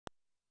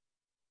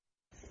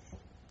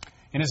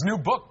In his new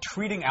book,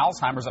 Treating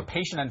Alzheimer's, A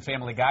Patient and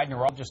Family Guide,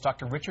 neurologist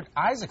Dr. Richard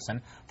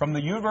Isaacson from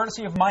the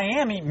University of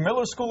Miami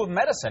Miller School of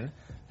Medicine,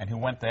 and who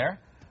went there,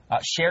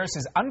 shares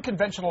his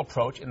unconventional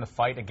approach in the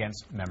fight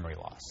against memory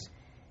loss.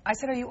 I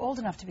said, are you old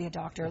enough to be a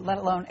doctor, let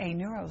alone a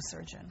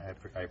neurosurgeon?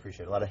 I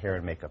appreciate a lot of hair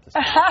and makeup this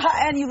morning.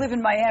 And you live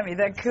in Miami,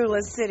 the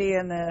coolest city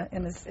in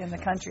the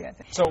country, I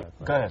think. So,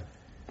 go ahead.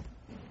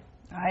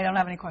 I don't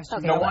have any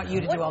questions. Okay, I want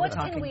you to do all the What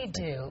talking. can we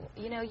do?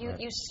 You know,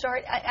 you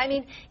start. I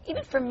mean,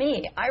 even for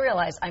me, I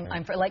realize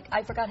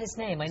I forgot his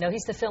name. I know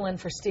he's the fill-in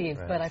for Steve,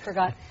 but I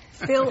forgot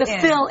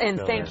fill-in.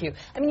 Thank you.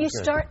 I mean, you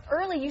start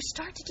early. You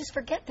start to just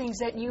forget things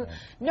that you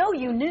know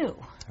you knew.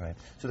 Right.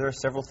 So there are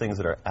several things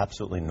that are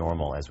absolutely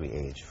normal as we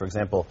age. For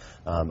example,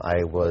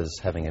 I was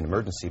having an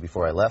emergency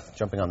before I left,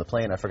 jumping on the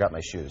plane. I forgot my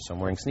shoes, so I'm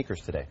wearing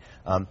sneakers today.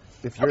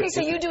 Okay,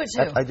 so you do it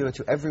too. I do it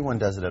too. Everyone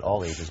does it at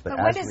all ages. But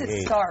when does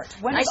it start?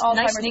 When does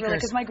Alzheimer's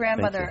really? Because my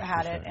grandmother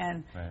had it,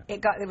 and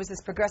it was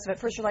this progressive. At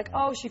first, you're like,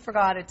 oh, she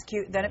forgot. It's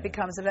cute. Then it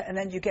becomes, and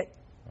then you get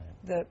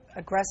the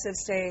aggressive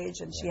stage,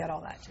 and she had all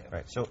that too.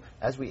 Right. So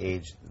as we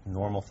age,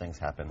 normal things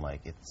happen.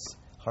 Like it's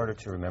harder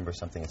to remember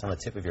something. It's on the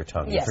tip of your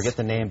tongue. Yes. You forget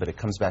the name, but it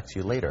comes back to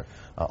you later.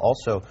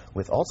 Also,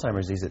 with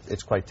Alzheimer's disease,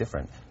 it's quite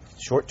different.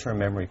 Short-term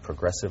memory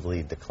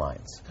progressively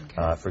declines.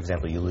 Okay. For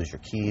example, you lose your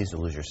keys, you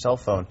lose your cell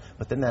phone,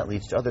 but then that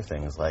leads to other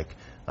things like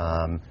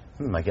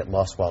I get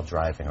lost while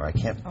driving, or I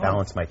can't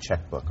balance my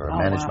checkbook, or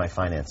manage my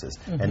finances.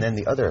 And then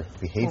the other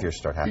behaviors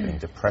start happening: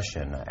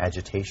 depression,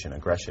 agitation,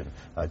 aggression,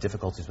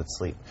 difficulties with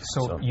sleep.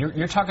 So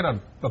you're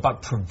talking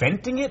about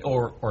preventing it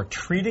or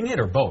treating it,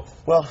 or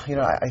both? Well, you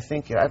know, I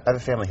think I have a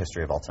family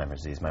history of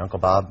Alzheimer's disease. My Uncle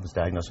Bob was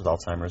diagnosed with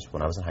Alzheimer's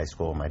when I was in high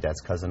school. My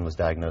dad's cousin was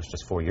diagnosed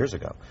just 4 years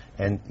ago.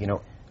 And, you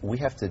know, we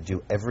have to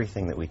do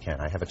everything that we can.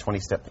 I have a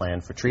 20-step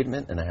plan for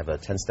treatment, and I have a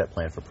 10-step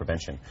plan for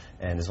prevention.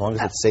 And as long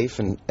as it's safe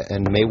and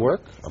may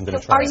work, I'm going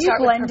to try. Are you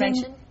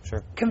blending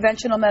Sure.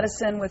 conventional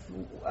medicine with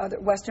other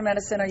Western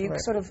medicine? Are you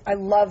sort of? I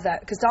love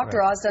that because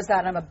Dr. Oz does that,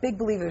 and I'm a big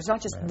believer. There's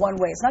not just one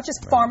way. It's not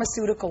just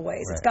pharmaceutical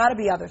ways. It's got to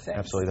be other things.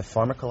 Absolutely. The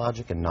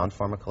pharmacologic and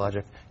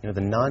non-pharmacologic, you know, the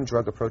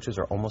non-drug approaches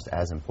are almost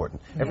as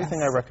important.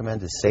 Everything I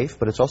recommend is safe,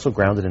 but it's also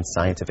grounded in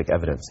scientific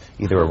evidence,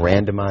 either a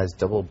randomized,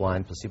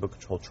 double-blind,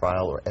 placebo-controlled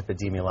trial or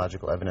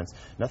epidemiological evidence.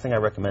 Nothing I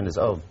recommend is,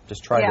 oh,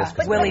 just try this.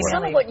 But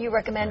some of what you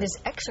recommend is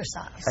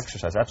exercise.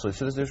 Exercise, absolutely.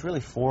 So there's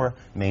really 4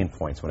 main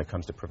points when it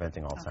comes to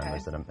preventing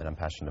Alzheimer's that I'm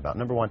passionate about.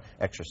 Number 1,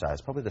 exercise.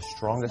 Probably the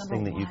strongest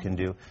thing that you can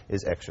do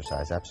is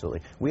exercise,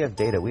 absolutely. We have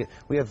data.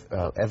 We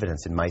have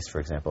evidence in mice, for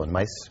example. And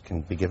mice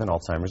can be given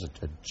Alzheimer's,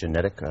 a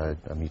genetic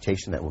a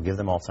mutation that will give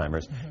them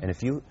Alzheimer's. And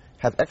if you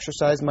have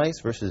exercise mice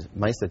versus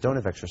mice that don't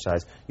have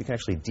exercise, you can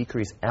actually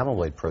decrease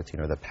amyloid protein,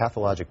 or the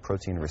pathologic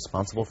protein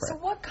responsible for it. So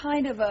what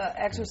kind of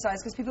exercise?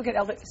 Because people get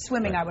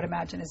swimming, I would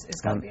imagine, is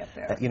going to be up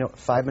there. You know,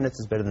 5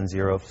 minutes is better than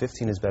 0,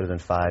 15 is better than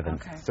 5,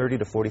 and 30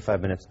 to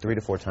 45 minutes, 3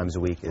 to 4 times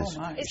a week should be the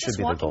goal. Is this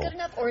walking good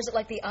enough, or is it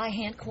like the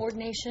eye-hand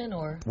coordination,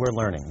 or? We're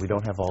learning. We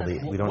don't have all the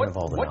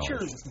knowledge. What's your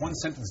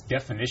one-sentence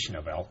definition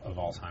of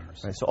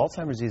Alzheimer's? Right, so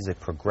Alzheimer's disease is a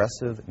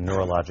progressive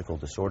neurological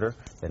disorder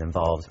that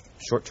involves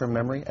short-term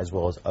memory as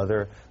well as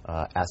other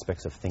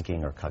aspects of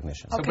thinking or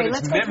cognition. Okay,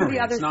 let's go through the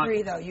other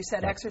 3, though. You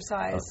said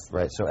exercise.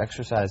 Right, so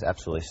exercise,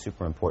 absolutely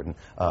super important.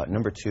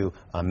 Number 2,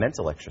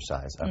 mental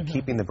exercise,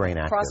 keeping the brain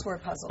active.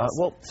 Crossword puzzles.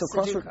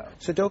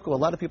 Sudoku. A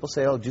lot of people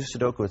say, oh, do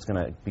Sudoku, it's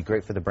going to be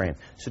great for the brain.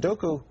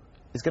 Sudoku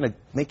is going to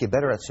make you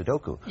better at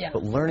Sudoku,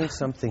 but learning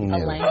something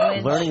new,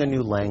 learning a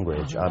new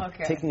language,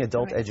 taking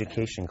adult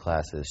education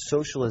classes,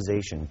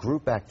 socialization,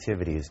 group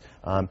activities,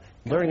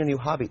 learning a new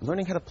hobby,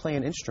 learning how to play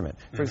an instrument.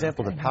 For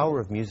example, the power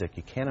of music.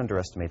 You can't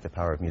underestimate the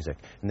power of music.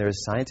 And there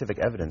is scientific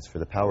evidence for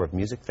the power of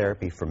music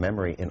therapy for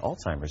memory in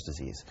Alzheimer's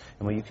disease.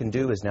 And what you can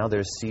do is now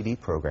there's CD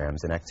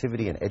programs and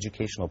activity and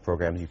educational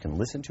programs you can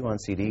listen to on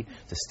CD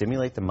to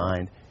stimulate the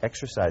mind,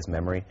 exercise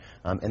memory,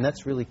 and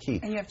that's really key.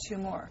 And you have 2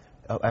 more.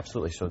 Oh,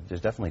 absolutely. So there's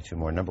definitely 2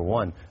 more. Number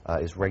 1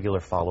 is regular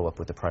follow-up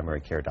with the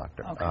primary care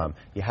doctor.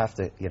 You have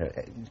to, you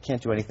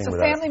can't do anything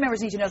without... So family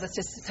members need to know this,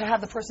 just to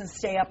have the person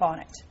stay up on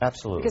it.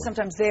 Absolutely. Because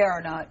sometimes they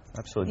are not...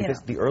 Absolutely.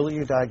 Because the earlier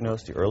you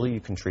diagnose, the earlier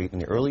you can treat,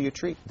 and the earlier you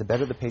treat, the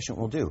better the patient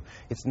will do.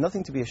 It's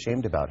nothing to be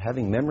ashamed about.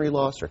 Having memory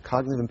loss or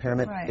cognitive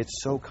impairment,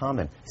 it's so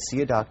common.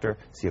 See a doctor,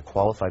 see a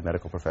qualified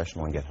medical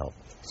professional, and get help.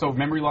 So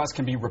memory loss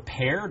can be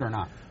repaired or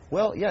not?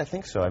 Well, yeah, I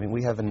think so. I mean,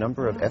 we have a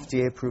number of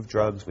FDA-approved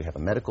drugs. We have a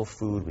medical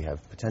food. We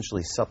have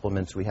potentially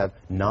supplements. We have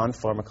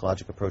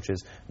non-pharmacologic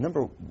approaches.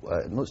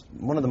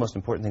 One of the most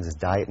important things is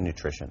diet and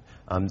nutrition.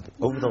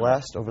 Over the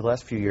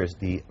last few years,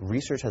 the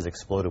research has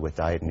exploded with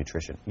diet and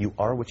nutrition. You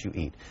are what you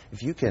eat.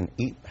 If you can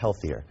eat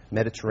healthier,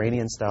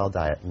 Mediterranean-style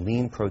diet,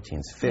 lean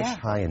proteins, fish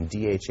high in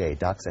DHA,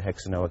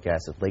 doxahexanoic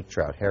acid, lake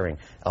trout, herring,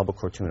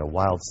 albacore tuna,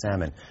 wild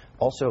salmon,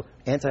 Also,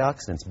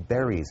 antioxidants,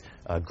 berries,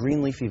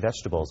 green leafy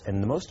vegetables,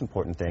 and the most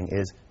important thing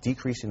is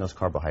decreasing those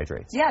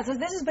carbohydrates. Yeah, so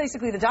this is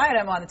basically the diet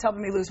I'm on that's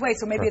helping me lose weight,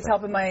 so maybe it's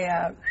helping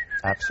my...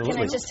 Absolutely.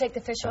 Can I just take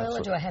the fish oil,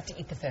 or do I have to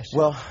eat the fish?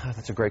 Well,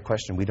 that's a great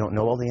question. We don't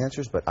know all the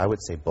answers, but I would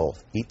say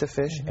both. Eat the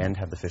fish and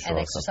have the fish oil.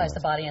 And exercise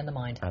the body and the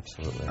mind.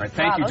 Absolutely. All right,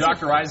 thank you,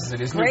 Dr. Isaacson.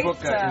 His new book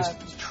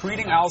is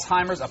Treating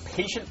Alzheimer's, A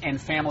Patient and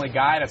Family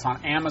Guide. It's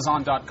on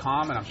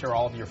Amazon.com, and I'm sure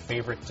all of your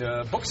favorite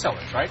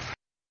booksellers, right?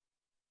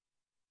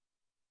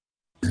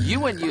 You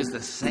wouldn't use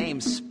the same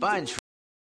sponge